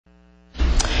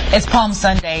It's Palm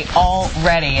Sunday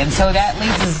already, and so that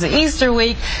leads us to Easter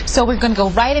week. So we're going to go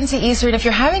right into Easter, and if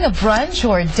you're having a brunch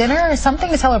or a dinner or something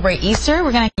to celebrate Easter,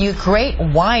 we're going to give you great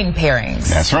wine pairings.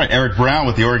 That's right. Erik Brown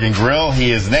with the Oregon Grille.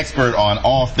 He is an expert on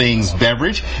all things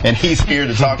beverage, and he's here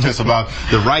to talk to us about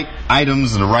the right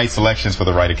items and the right selections for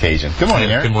the right occasion. Good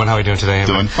morning, Erik. Good morning. How are you doing today?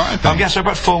 Doing fine, thanks. Yeah, so I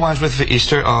brought 4 wines with for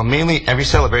Easter. Mainly, every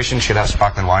celebration should have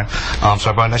sparkling wine. So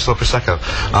I brought a nice little Prosecco.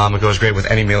 It goes great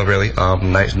with any meal, really.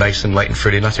 Nice and light and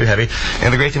fruity, not too heavy.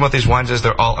 And the great thing about these wines is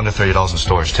they're all under $30 in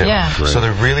stores, too. Yeah. Right. So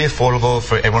they're really affordable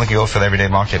for everyone can go for the everyday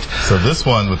market. So this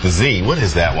one with the Z, what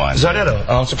is that one? Zardetto.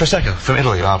 It's a Prosecco from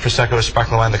Italy. Prosecco is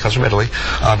sparkling wine that comes from Italy.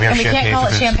 And we can't call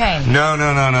it champagne. No.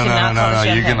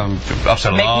 You're going to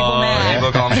upset a lot of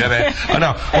people calling champagne. Oh,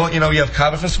 no. Well, you have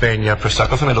Cava from Spain, you have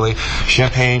Prosecco from Italy,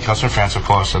 Champagne comes from France, of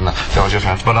course, and the village of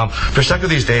France. But Prosecco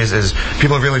these days is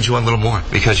people are really enjoying a little more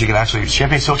because you can actually,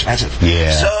 champagne's so expensive.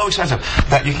 Yeah. So expensive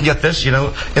that you can get this,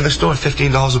 in the store,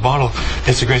 $15 a bottle.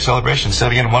 It's a great celebration. Instead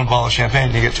of getting 1 bottle of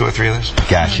champagne, you get 2 or 3 of this.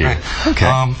 Got you. Right. Okay.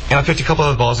 And I picked a couple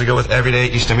of bottles to go with everyday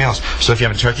Easter meals. So if you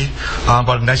have a turkey,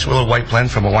 bought a nice little white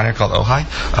blend from a winery called Ojai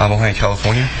in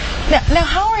California. Now,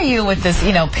 how are you with this,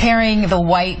 pairing the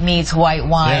white meats, white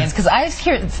wines? Because I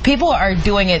hear people are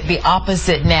doing it the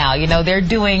opposite now.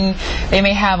 They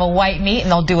may have a white meat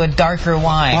and they'll do a darker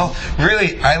wine. Well,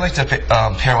 really, I like to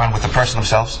pair wine with the person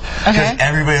themselves. Because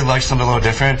everybody likes something a little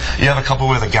different. You have a couple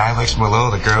where the guy likes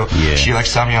Merlot, the girl, she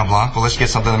likes Sauvignon Blanc. Well, let's get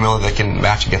something in the middle that can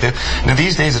match and get there. Now,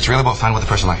 these days, it's really about finding what the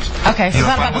person likes. Okay, so it's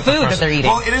not about the food that they're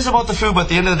eating. Well, it is about the food, but at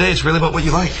the end of the day, it's really about what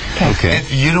you like. Okay.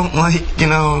 If you don't like,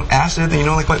 acid, then you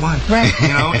don't like white wine. Right.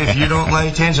 If you don't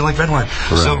like tangy, you like red wine.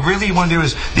 Right. So really, you want to do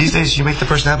is, these days, you make the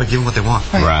person happy, give them what they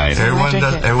want. Right.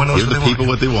 Everyone knows Give the people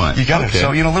what they want. You got it.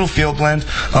 So, little field blend,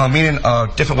 meaning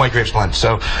different white grapes blend.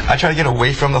 So I try to get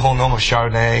away from the whole norm of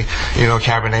Chardonnay,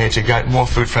 Cabernet, to get more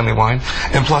food-friendly wine.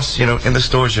 And plus, in the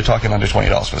stores, you're talking under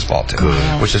 $20 for this bottle, too,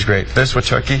 which is great. This with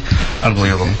turkey,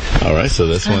 unbelievable. All right, so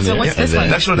this one So what's this one?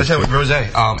 Next one is with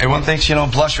rosé. Everyone thinks,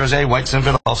 blush rosé, white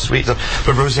simple, all sweet. But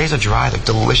rosés are dry, like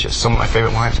delicious. Some of my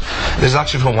favorite wines. There's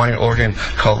actually from a wine in Oregon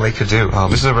called Lake Cadieux.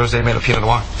 This is a rosé made of Pinot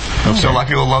Noir. Okay. So a lot of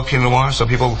people love Pinot Noir. Some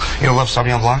people, love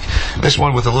Sauvignon Blanc. This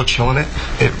one with a little chill in it,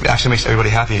 it actually makes everybody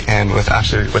happy. And with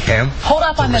ham. Hold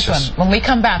up on this one. When we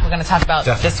come back, we're going to talk about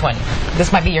this one.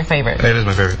 This might be your favorite. It is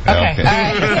my favorite. Okay. All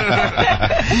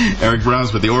right. Erik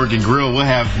Brown's with the Oregon Grille. We'll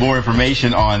have more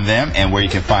information on them and where you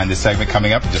can find this segment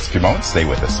coming up in just a few moments. Stay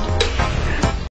with us.